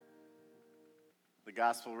The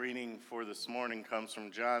gospel reading for this morning comes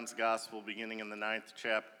from John's gospel, beginning in the 9th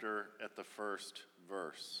chapter at the first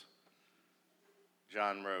verse.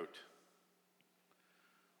 John wrote,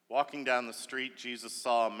 "Walking down the street, Jesus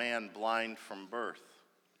saw a man blind from birth.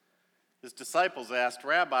 His disciples asked,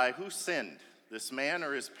 'Rabbi, who sinned, this man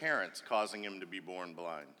or his parents, causing him to be born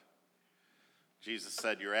blind?' Jesus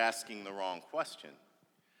said, 'You're asking the wrong question.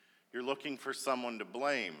 You're looking for someone to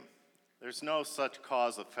blame. There's no such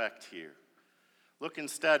cause-effect here. Look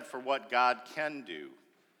instead for what God can do.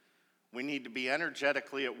 We need to be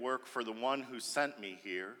energetically at work for the one who sent me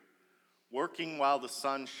here, working while the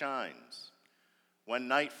sun shines. When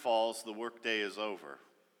night falls, the workday is over.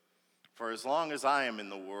 For as long as I am in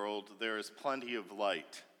the world, there is plenty of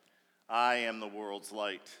light. I am the world's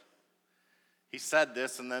light.' He said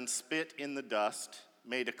this and then spit in the dust,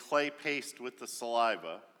 made a clay paste with the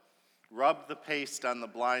saliva, rubbed the paste on the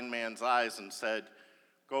blind man's eyes and said,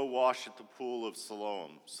 'Go wash at the pool of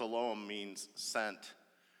Siloam.' Siloam means sent.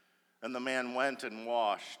 And the man went and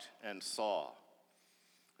washed and saw.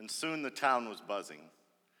 And soon the town was buzzing.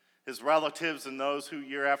 His relatives and those who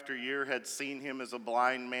year after year had seen him as a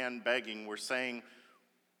blind man begging were saying,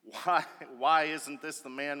 'Why isn't this the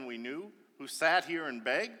man we knew who sat here and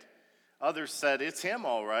begged?' Others said, 'It's him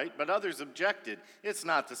all right,' but others objected, 'It's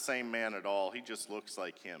not the same man at all. He just looks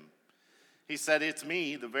like him.' He said, 'It's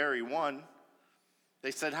me, the very one.' They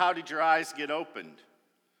said, 'How did your eyes get opened?'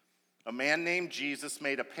 'A man named Jesus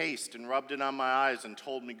made a paste and rubbed it on my eyes and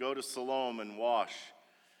told me, "Go to Siloam and wash."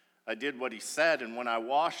 I did what he said, and when I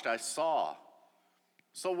washed, I saw.'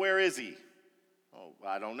 'So where is he?' 'Oh,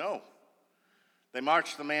 I don't know.' They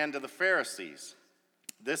marched the man to the Pharisees.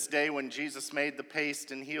 This day when Jesus made the paste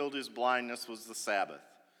and healed his blindness was the Sabbath.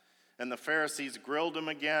 And the Pharisees grilled him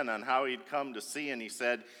again on how he'd come to see, and he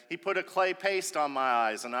said, 'He put a clay paste on my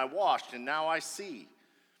eyes, and I washed, and now I see.'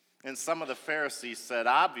 And some of the Pharisees said,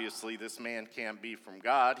 'Obviously this man can't be from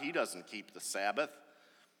God. He doesn't keep the Sabbath.'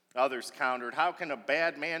 Others countered, 'How can a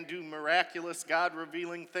bad man do miraculous,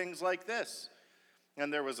 God-revealing things like this?'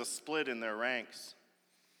 And there was a split in their ranks.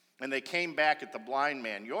 And they came back at the blind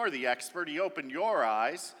man. 'You're the expert. He opened your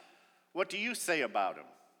eyes. What do you say about him?'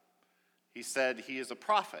 He said, 'He is a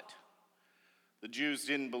prophet.' The Jews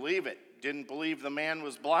didn't believe it, didn't believe the man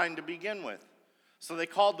was blind to begin with. So they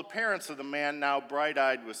called the parents of the man, now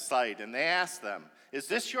bright-eyed with sight, and they asked them, 'Is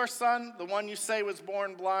this your son, the one you say was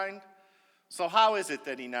born blind? So how is it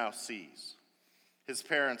that he now sees?' His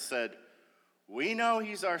parents said, 'We know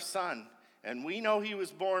he's our son, and we know he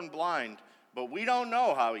was born blind, but we don't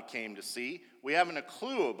know how he came to see. We haven't a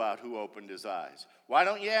clue about who opened his eyes. Why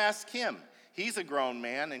don't you ask him? He's a grown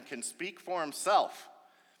man and can speak for himself.'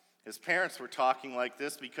 His parents were talking like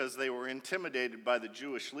this because they were intimidated by the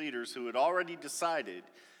Jewish leaders who had already decided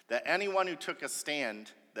that anyone who took a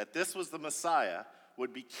stand that this was the Messiah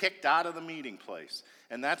would be kicked out of the meeting place.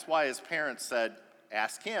 And that's why his parents said,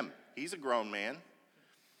 'Ask him. He's a grown man.'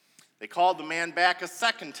 They called the man back a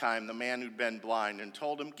second time, the man who'd been blind, and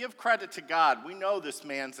told him, 'Give credit to God. We know this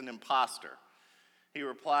man's an imposter.' He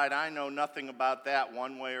replied, 'I know nothing about that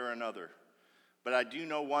one way or another, but I do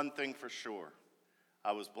know one thing for sure.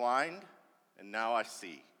 I was blind, and now I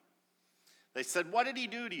see.' They said, 'What did he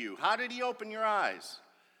do to you? How did he open your eyes?'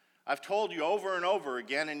 'I've told you over and over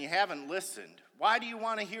again, and you haven't listened. Why do you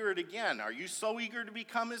want to hear it again? Are you so eager to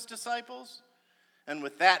become his disciples?' And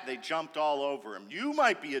with that, they jumped all over him. 'You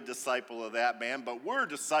might be a disciple of that man, but we're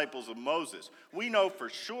disciples of Moses. We know for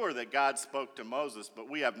sure that God spoke to Moses, but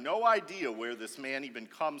we have no idea where this man even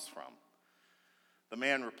comes from.' The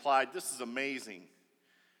man replied, 'This is amazing.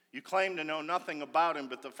 You claim to know nothing about him,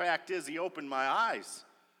 but the fact is he opened my eyes.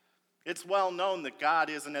 It's well known that God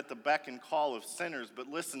isn't at the beck and call of sinners, but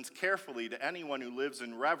listens carefully to anyone who lives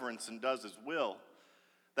in reverence and does his will.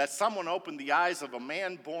 That someone opened the eyes of a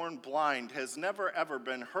man born blind has never ever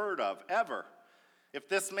been heard of, ever. If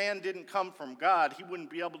this man didn't come from God, he wouldn't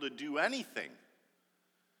be able to do anything.'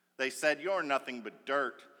 They said, 'You're nothing but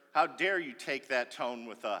dirt. How dare you take that tone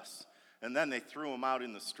with us?' And then they threw him out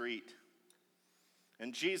in the street.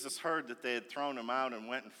 And Jesus heard that they had thrown him out and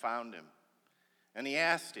went and found him. And he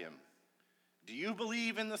asked him, 'Do you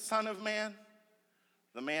believe in the Son of Man?'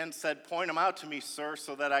 The man said, 'Point him out to me, sir,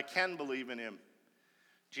 so that I can believe in him.'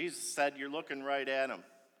 Jesus said, 'You're looking right at him.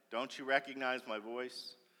 Don't you recognize my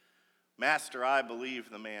voice?' 'Master, I believe,'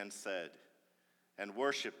 the man said, and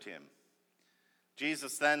worshiped him.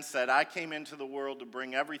 Jesus then said, 'I came into the world to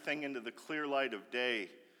bring everything into the clear light of day,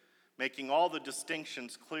 making all the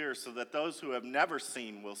distinctions clear so that those who have never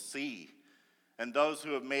seen will see, and those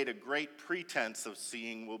who have made a great pretense of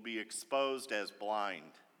seeing will be exposed as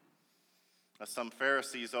blind.' Some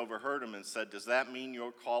Pharisees overheard him and said, 'Does that mean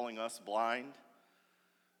you're calling us blind?'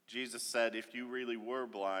 Jesus said, if you were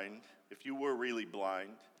really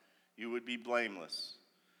blind, you would be blameless.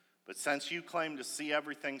 But since you claim to see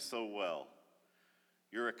everything so well,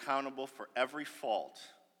 you're accountable for every fault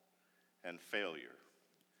and failure.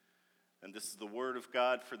 And this is the word of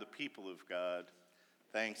God for the people of God.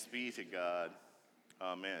 Thanks be to God.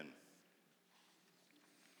 Amen.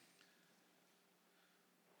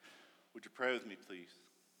 Would you pray with me, please?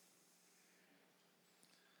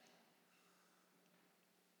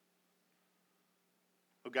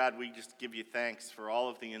 Oh God, we just give you thanks for all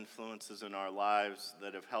of the influences in our lives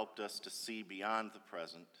that have helped us to see beyond the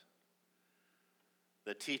present,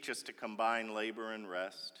 that teach us to combine labor and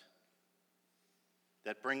rest,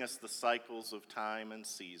 that bring us the cycles of time and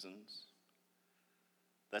seasons,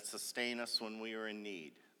 that sustain us when we are in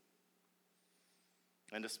need.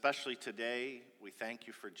 And especially today, we thank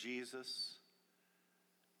you for Jesus,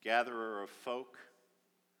 gatherer of folk,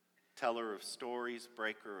 teller of stories,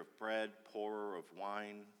 breaker of bread, pourer of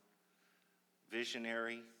wine,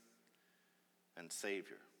 visionary and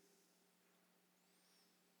Savior.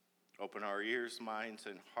 Open our ears, minds,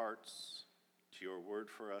 and hearts to your word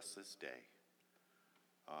for us this day.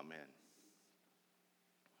 Amen.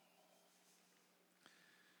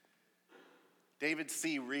 David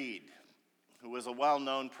C. Reed, who was a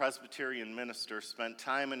well-known Presbyterian minister, spent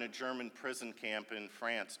time in a German prison camp in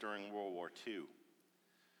France during World War II.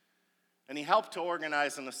 And he helped to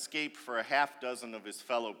organize an escape for a half dozen of his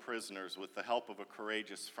fellow prisoners with the help of a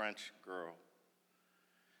courageous French girl.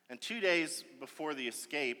 And 2 days before the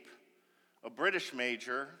escape, a British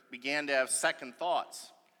major began to have second thoughts.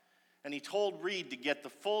 And he told Reed to get the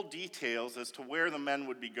full details as to where the men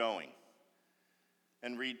would be going.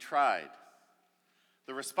 And Reed tried.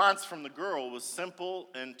 The response from the girl was simple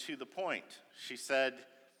and to the point. She said,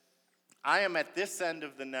 "I am at this end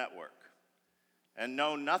of the network and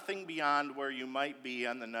know nothing beyond where you might be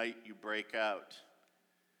on the night you break out.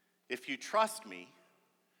 If you trust me,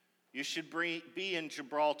 you should be in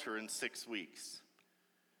Gibraltar in 6 weeks.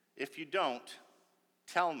 If you don't,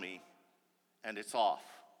 tell me, and it's off."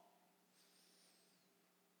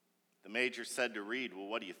 The major said to Reed, "Well,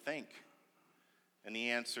 what do you think?" And he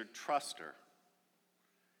answered, "Trust her."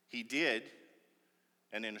 He did,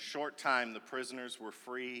 and in a short time, the prisoners were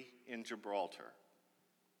free in Gibraltar.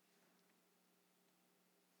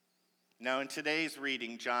 Now, in today's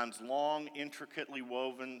reading, John's long, intricately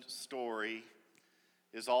woven story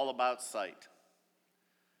is all about sight.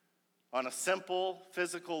 On a simple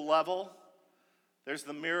physical level, there's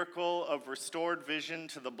the miracle of restored vision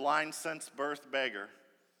to the blind since birth beggar.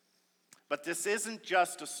 But this isn't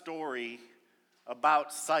just a story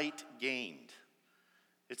about sight gained.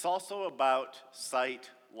 It's also about sight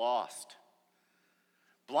lost.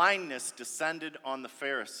 Blindness descended on the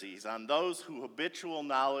Pharisees, on those whose habitual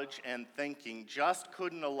knowledge and thinking just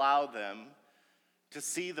couldn't allow them to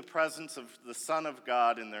see the presence of the Son of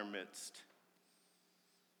God in their midst.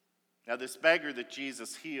 Now, this beggar that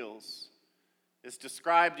Jesus heals is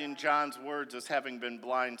described in John's words as having been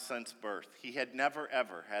blind since birth. He had never,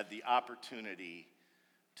 ever had the opportunity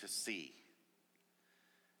to see.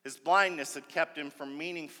 His blindness had kept him from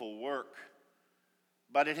meaningful work,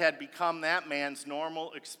 but it had become that man's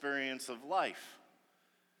normal experience of life.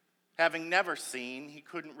 Having never seen, he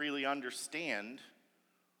couldn't really understand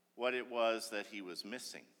what it was that he was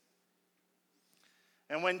missing.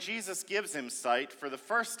 And when Jesus gives him sight, for the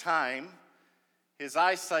first time, his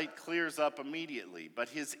eyesight clears up immediately, but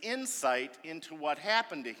his insight into what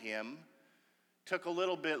happened to him took a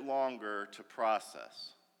little bit longer to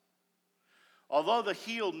process. Although the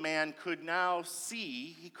healed man could now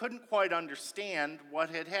see, he couldn't quite understand what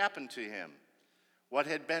had happened to him, what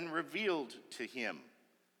had been revealed to him.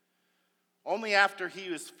 Only after he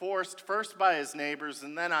was forced, first by his neighbors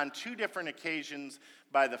and then on 2 different occasions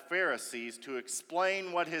by the Pharisees, to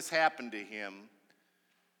explain what has happened to him,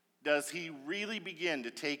 does he really begin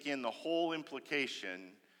to take in the whole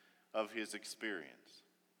implication of his experience.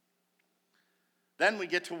 Then we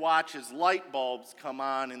get to watch as light bulbs come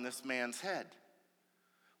on in this man's head.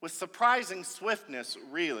 With surprising swiftness,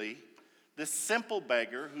 really, this simple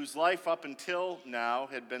beggar, whose life up until now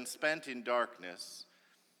had been spent in darkness,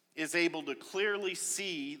 is able to clearly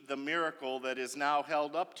see the miracle that is now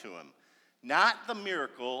held up to him. Not the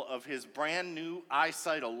miracle of his brand new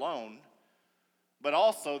eyesight alone, but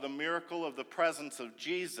also the miracle of the presence of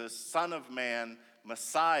Jesus, Son of Man,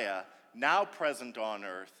 Messiah, now present on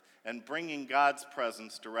earth and bringing God's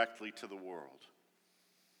presence directly to the world.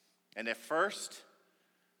 And at first,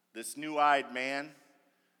 this new-eyed man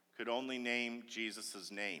could only name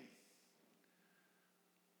Jesus' name.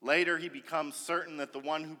 Later, he becomes certain that the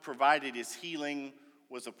one who provided his healing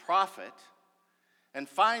was a prophet, And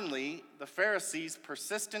finally, the Pharisees'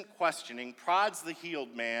 persistent questioning prods the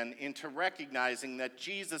healed man into recognizing that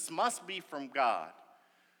Jesus must be from God,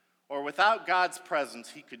 or without God's presence,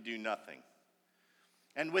 he could do nothing.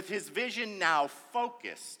 And with his vision now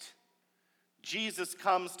focused, Jesus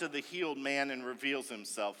comes to the healed man and reveals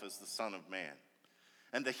himself as the Son of Man.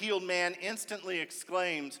 And the healed man instantly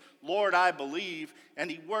exclaims, "Lord, I believe,"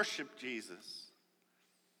 and he worshiped Jesus.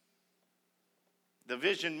 The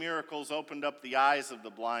vision miracles opened up the eyes of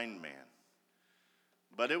the blind man.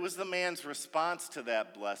 But it was the man's response to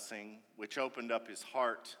that blessing which opened up his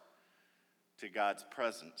heart to God's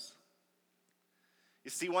presence.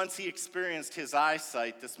 You see, once he experienced his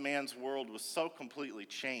eyesight, this man's world was so completely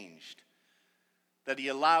changed that he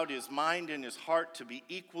allowed his mind and his heart to be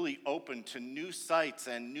equally open to new sights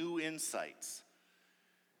and new insights.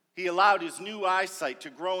 He allowed his new eyesight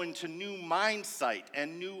to grow into new mind sight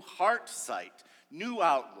and new heart sight, new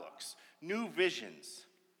outlooks, new visions.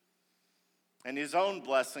 And his own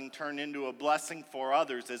blessing turned into a blessing for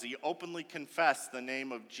others as he openly confessed the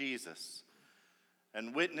name of Jesus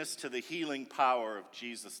and witnessed to the healing power of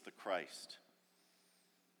Jesus the Christ.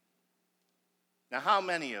 Now, how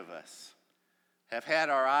many of us have had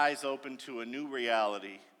our eyes open to a new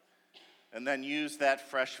reality and then used that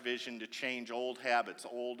fresh vision to change old habits,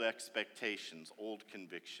 old expectations, old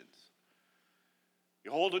convictions?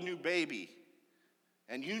 You hold a new baby,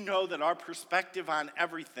 and you know that our perspective on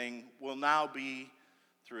everything will now be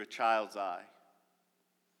through a child's eye.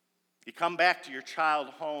 You come back to your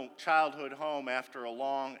childhood home after a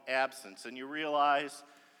long absence, and you realize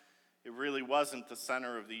it really wasn't the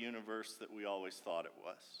center of the universe that we always thought it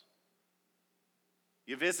was.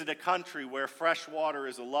 You visit a country where fresh water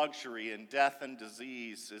is a luxury and death and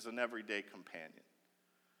disease is an everyday companion.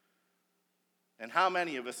 And how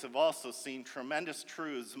many of us have also seen tremendous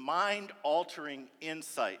truths, mind-altering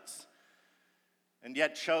insights, and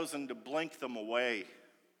yet chosen to blink them away,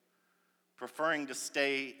 preferring to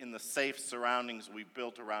stay in the safe surroundings we've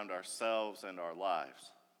built around ourselves and our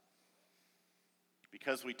lives?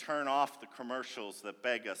 Because we turn off the commercials that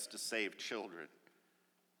beg us to save children.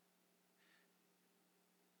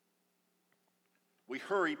 We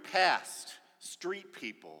hurry past street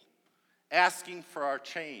people asking for our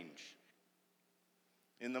change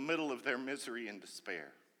in the middle of their misery and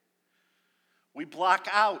despair. We block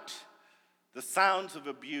out the sounds of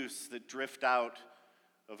abuse that drift out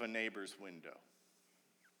of a neighbor's window.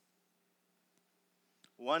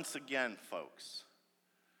 Once again, folks,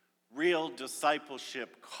 real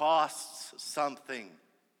discipleship costs something.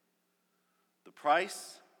 The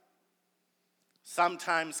price?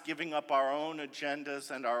 Sometimes giving up our own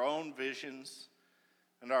agendas and our own visions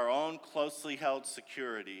and our own closely held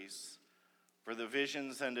securities for the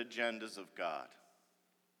visions and agendas of God.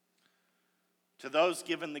 To those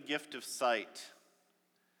given the gift of sight,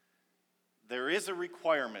 there is a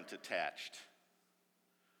requirement attached.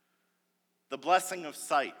 The blessing of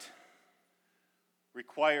sight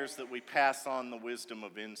requires that we pass on the wisdom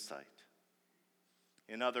of insight.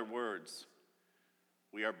 In other words,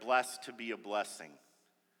 we are blessed to be a blessing.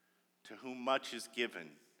 To whom much is given,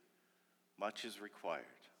 much is required.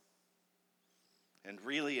 And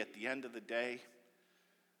really, at the end of the day,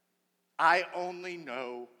 I only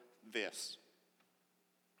know this.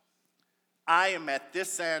 I am at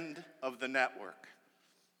this end of the network.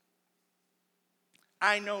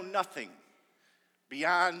 I know nothing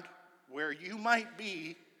beyond where you might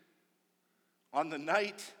be on the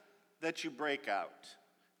night that you break out.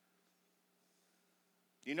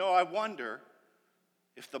 You know, I wonder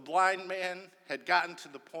if the blind man had gotten to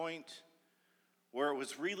the point where it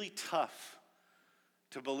was really tough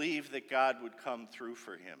to believe that God would come through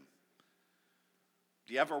for him.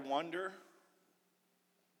 Do you ever wonder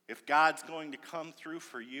if God's going to come through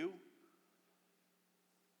for you?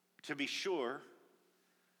 To be sure,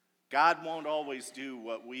 God won't always do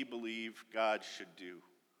what we believe God should do.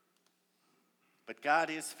 But God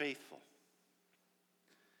is faithful.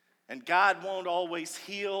 And God won't always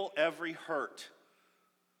heal every hurt.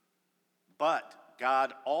 But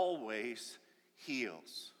God always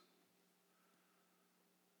heals.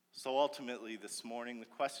 So ultimately this morning, the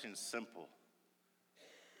question is simple.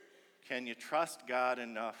 Can you trust God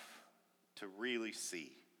enough to really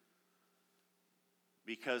see?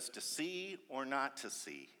 Because to see or not to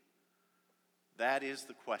see, that is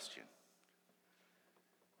the question.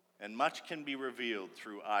 And much can be revealed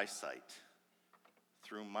through eyesight,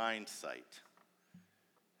 through mind sight,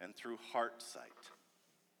 and through heart sight.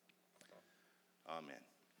 Amen.